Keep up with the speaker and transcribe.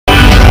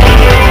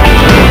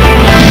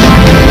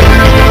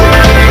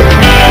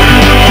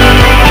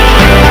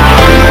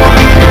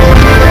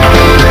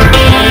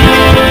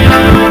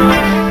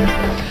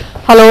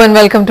Hello and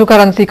welcome to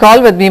Currency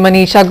Call with me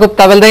Manisha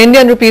Gupta. Well, the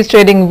Indian rupee is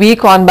trading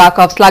weak on back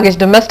of sluggish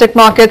domestic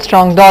market,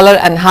 strong dollar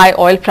and high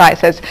oil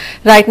prices.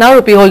 Right now,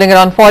 rupee holding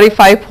around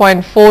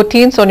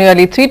 45.14, so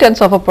nearly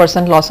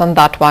 0.3% loss on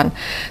that one.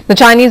 The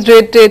Chinese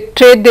trade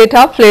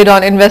data played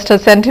on investor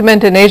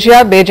sentiment in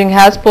Asia. Beijing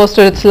has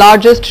posted its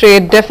largest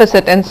trade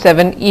deficit in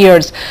 7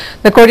 years.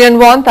 The Korean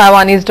won,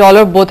 Taiwanese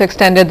dollar both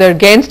extended their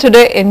gains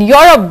today. In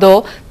Europe,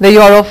 though, the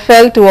euro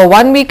fell to a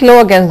one-week low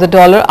against the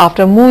dollar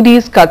after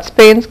Moody's cut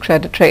Spain's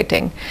credit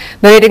rating.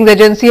 The ratings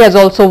agency has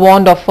also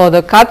warned of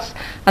further cuts,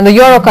 and the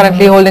euro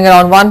currently holding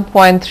around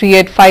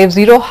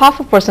 1.3850,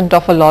 0.5%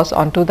 of a loss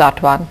onto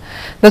that one.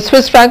 The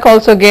Swiss franc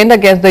also gained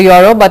against the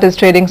euro but is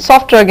trading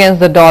softer against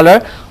the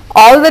dollar.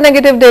 All the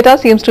negative data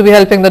seems to be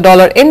helping the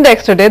dollar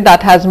index today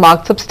that has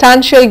marked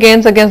substantial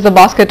gains against the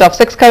basket of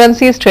 6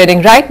 currencies,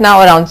 trading right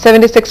now around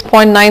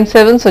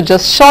 76.97, so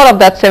just short of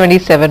that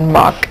 77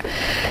 mark.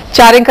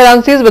 Chatting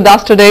currencies with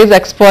us today is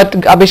expert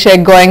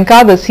Abhishek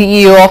Goenka, the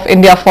CEO of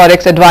India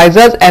Forex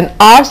Advisors, and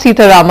R.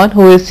 Sitaraman,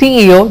 who is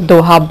CEO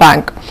Doha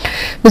Bank.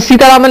 Ms.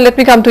 Sitaraman, let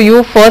me come to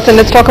you first and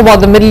let's talk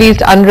about the Middle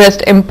East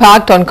unrest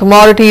impact on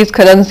commodities,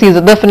 currencies,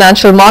 the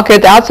financial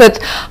market, assets.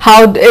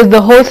 How is the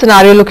whole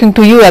scenario looking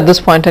to you at this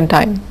point in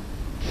time?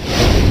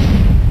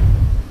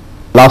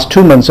 Last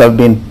 2 months have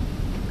been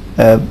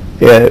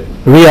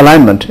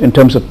realignment in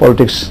terms of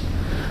politics.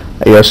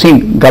 You are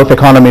seeing Gulf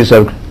economies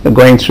are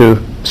going through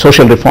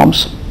social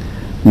reforms.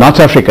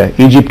 North Africa,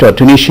 Egypt or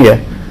Tunisia,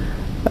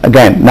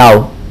 again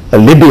now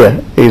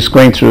Libya is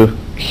going through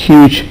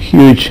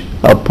huge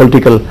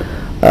political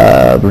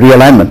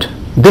realignment.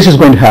 This is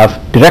going to have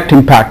direct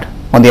impact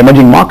on the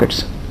emerging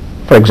markets.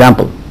 For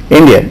example,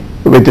 India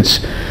with its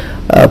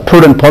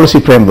prudent policy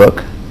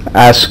framework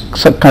as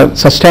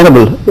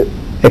sustainable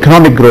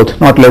economic growth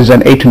not less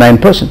than 8 to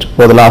 9%.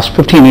 For the last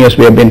 15 years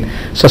we have been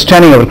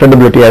sustaining our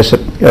credibility as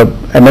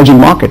emerging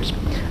markets.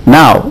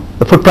 Now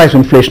the food price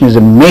inflation is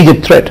a major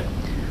threat.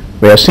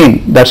 We are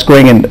seeing that's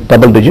going in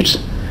double digits.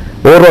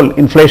 Overall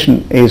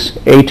inflation is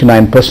 8 to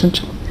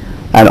 9%,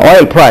 and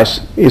oil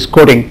price is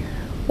quoting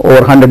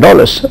over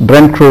 $100.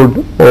 Brent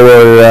crude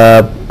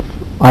over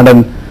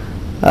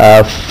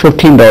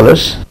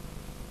 $115.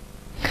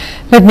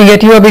 Let me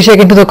get you, Abhishek,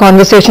 into the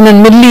conversation.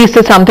 And Middle East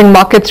is something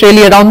markets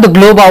really around the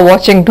globe are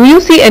watching. Do you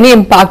see any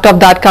impact of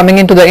that coming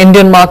into the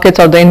Indian markets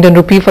or the Indian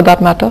rupee for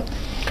that matter?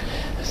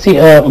 See,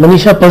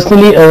 Manisha,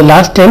 personally,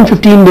 last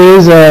 10-15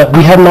 days,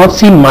 we have not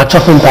seen much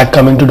of impact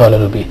coming to dollar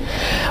rupee.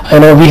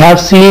 We have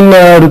seen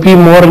rupee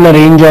more in a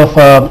range of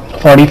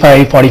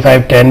 45,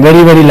 45, 10,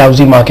 very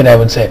lousy market, I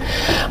would say.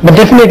 But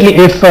definitely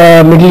if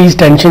Middle East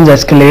tensions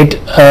escalate,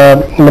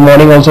 in the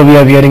morning also we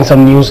are hearing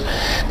some news,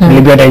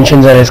 Libya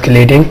tensions are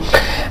escalating,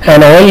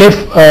 and oil,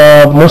 if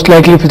most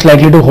likely if it's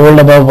likely to hold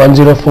above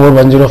 104,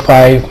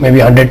 105, maybe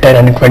 110,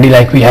 120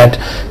 like we had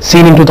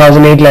seen in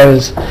 2008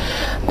 levels,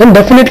 then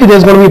definitely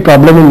there's going to be a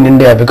problem in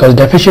India, because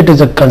deficit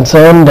is a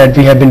concern that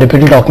we have been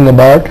repeatedly talking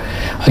about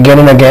again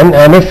and again.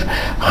 And if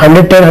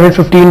 $110,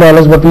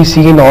 $115 what we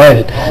see in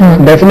oil,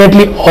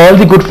 definitely all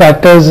the good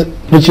factors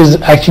which is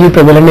actually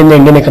prevalent in the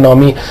Indian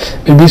economy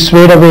will be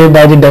swayed away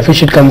by the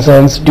deficit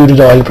concerns due to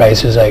the oil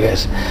prices, I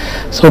guess.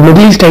 So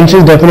Middle East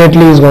tensions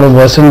definitely is going to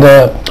worsen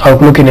the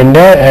outlook in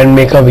India and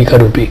make a weaker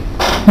rupee.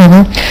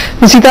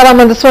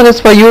 Sitaraman, this one is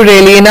for you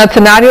really. In a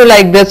scenario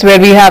like this where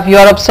we have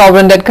Europe's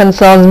sovereign debt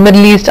concerns,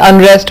 Middle East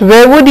unrest,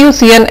 where would you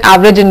see an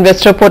average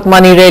investor put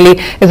money really?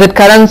 Is it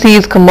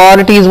currencies,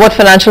 commodities? What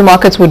financial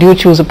markets would you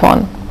choose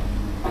upon?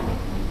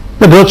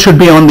 The growth should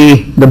be on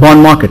the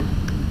bond market.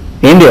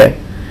 India,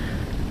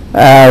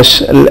 as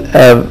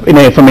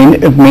from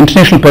an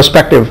international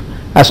perspective,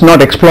 has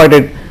not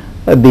exploited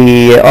or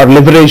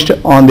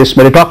leveraged on this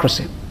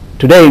meritocracy.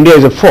 Today India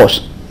is a force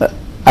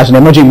as an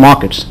emerging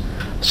markets.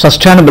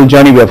 Sustainable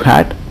journey we have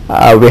had.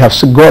 We have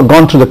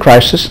gone through the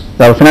crisis.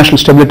 Our financial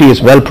stability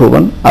is well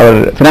proven.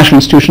 Our financial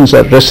institutions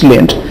are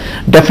resilient.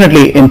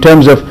 Definitely in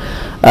terms of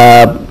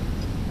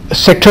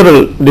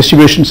sectoral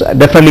distributions,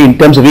 definitely in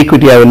terms of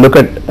equity, I will look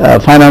at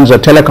finance or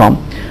telecom.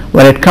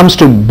 When it comes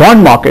to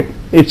bond market,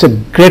 it's a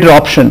greater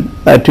option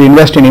to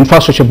invest in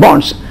infrastructure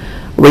bonds.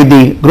 With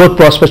the growth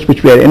prospects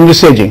which we are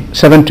envisaging,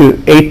 7 to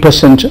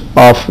 8%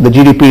 of the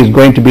GDP is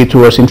going to be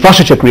towards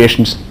infrastructure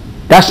creations.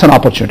 That's an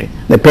opportunity.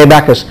 The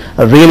payback is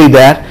really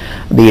there.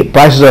 The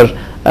prices are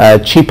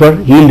cheaper,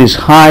 yield is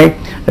high.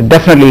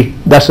 Definitely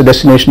that's the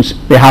destinations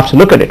we have to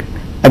look at it.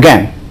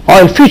 Again,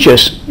 oil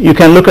futures, you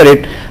can look at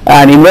it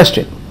and invest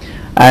it.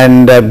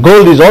 And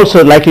gold is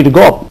also likely to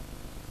go up.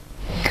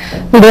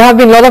 Well, there have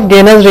been a lot of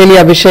gainers really,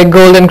 Abhishek.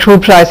 Gold and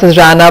crude prices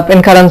ran up.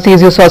 In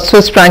currencies, you saw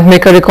Swiss franc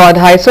make a record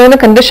high. So in a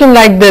condition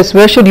like this,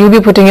 where should you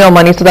be putting your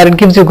money so that it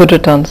gives you good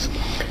returns?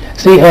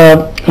 See,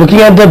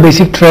 looking at the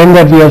basic trend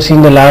that we have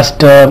seen the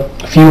last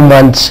few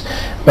months,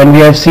 when we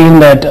have seen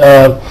that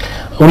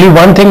only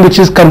one thing which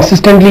is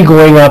consistently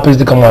going up is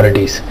the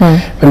commodities.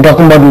 When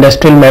talking about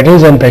industrial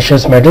metals and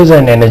precious metals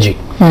and energy.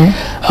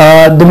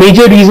 The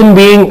major reason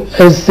being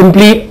is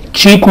simply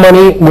cheap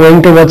money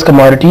going towards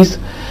commodities.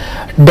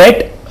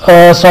 Debt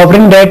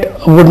sovereign debt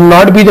would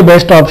not be the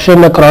best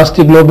option across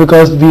the globe,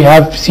 because we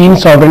have seen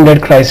sovereign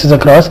debt crisis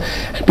across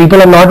and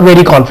people are not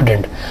very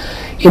confident.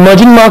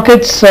 Emerging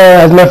markets,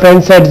 as my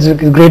friend said, is a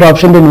great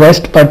option to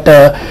invest, but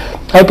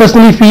I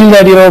personally feel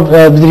that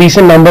the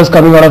recent numbers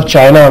coming out of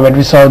China, when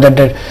we saw that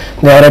they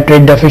had a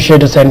trade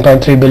deficit of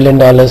 $7.3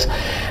 billion,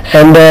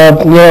 and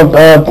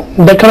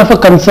that kind of a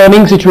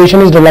concerning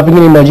situation is developing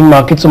in emerging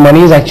markets. So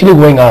money is actually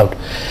going out.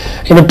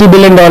 $2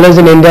 billion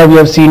in India we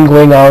have seen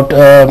going out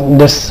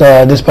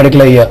this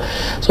particular year.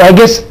 So I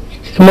guess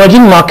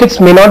emerging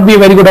markets may not be a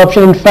very good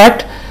option. In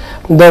fact,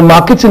 the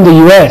markets in the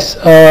US,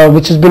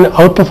 which has been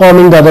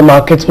outperforming the other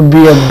markets, would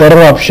be a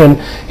better option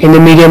in the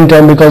medium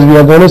term, because we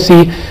are going to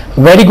see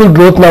very good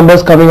growth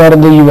numbers coming out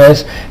of the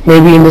US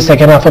maybe in the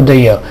second half of the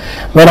year,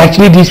 when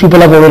actually these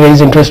people are going to raise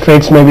interest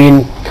rates maybe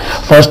in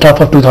first half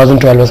of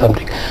 2012 or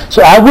something.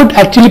 So I would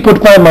actually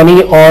put my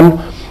money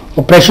on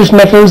precious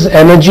metals,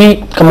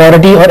 energy,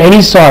 commodity or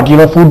any sort,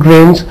 food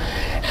grains,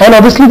 and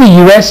obviously the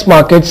US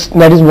markets.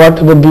 That is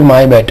what would be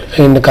my bet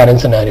in the current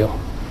scenario.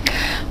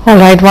 All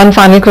right, one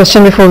final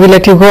question before we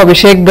let you go,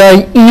 Abhishek.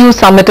 The EU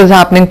summit is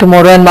happening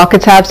tomorrow and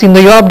markets have seen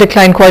the Europe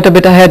decline quite a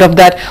bit ahead of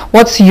that.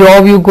 What's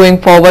your view going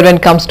forward when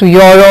it comes to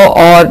euro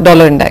or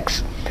dollar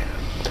index?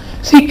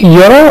 See,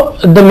 euro,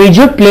 the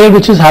major play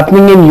which is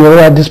happening in euro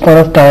at this point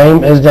of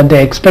time is that the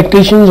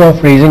expectations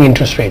of raising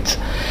interest rates.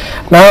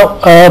 Now,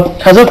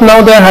 as of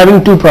now, they are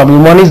having two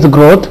problems. One is the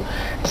growth.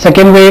 The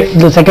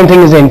second thing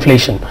is the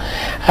inflation.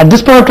 At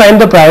this point of time,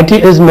 the priority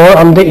is more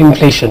on the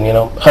inflation.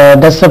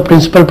 That's the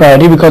principal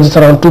priority, because it's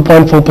around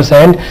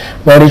 2.4%,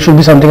 where it should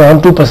be something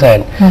around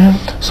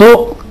 2%.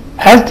 So,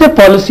 as their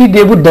policy,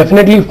 they would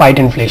definitely fight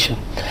inflation,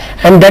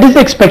 and that is the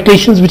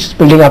expectations which is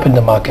building up in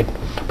the market.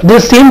 But at the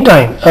same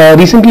time,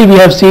 recently we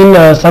have seen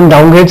some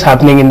downgrades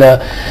happening in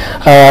the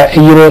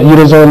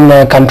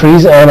Eurozone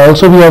countries, and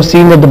also we have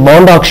seen that the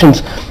bond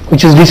auctions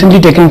which has recently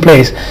taken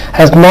place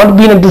has not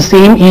been at the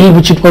same yield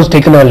which it was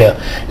taken earlier.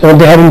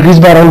 They have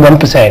increased by around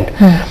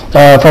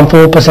 1%, from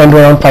 4% to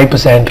around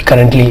 5%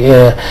 currently.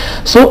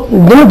 So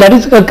that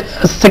is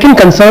a second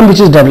concern which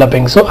is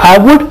developing. So I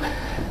would,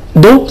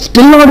 though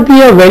still not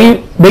be a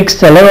very big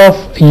seller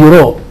of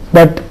euro,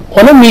 but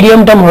on a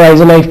medium term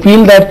horizon, I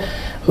feel that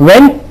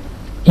when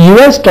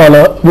US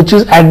dollar, which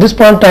is at this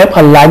point in time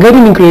a laggard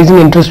in increasing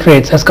interest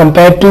rates as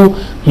compared to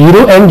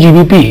euro and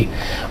GBP,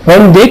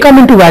 when they come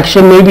into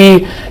action,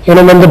 maybe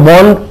when the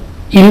bond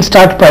yield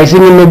start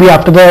pricing in maybe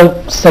after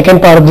the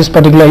second part of this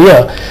particular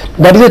year,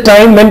 that is a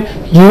time when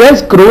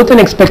US growth and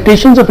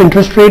expectations of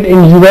interest rate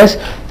in US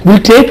will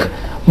take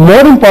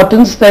more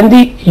importance than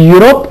the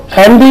Europe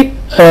and the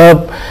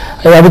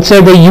I would say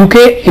the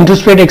UK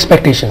interest rate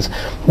expectations.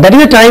 That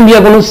is the time we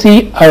are going to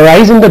see a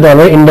rise in the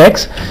dollar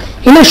index.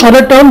 In a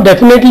shorter term,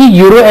 definitely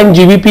euro and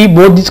GBP,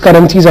 both these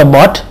currencies are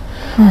bought.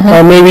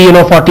 Maybe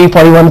 40,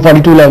 41,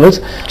 42 levels.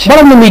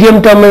 But on the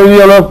medium term,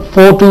 maybe on a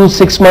 4 to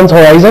 6 months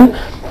horizon,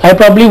 I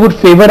probably would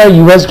favor a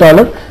US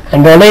dollar,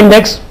 and dollar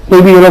index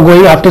maybe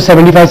going after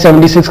 75,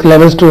 76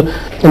 levels to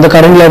in the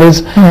current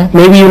levels,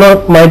 maybe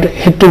might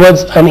hit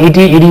towards an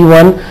 80,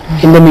 81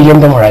 in the medium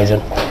term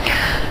horizon.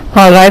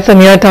 Alright, so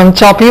near term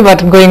choppy,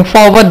 but going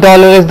forward,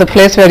 dollar is the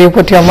place where you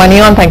put your money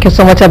on. Thank you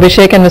so much,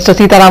 Abhishek and Mr.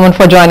 Sitaraman,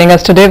 for joining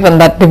us today on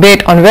that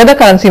debate on where the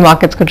currency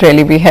markets could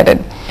really be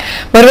headed.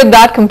 But with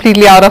that,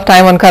 completely out of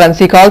time on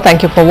Currency Call.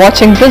 Thank you for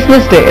watching.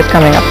 Business Day is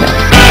coming up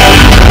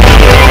next.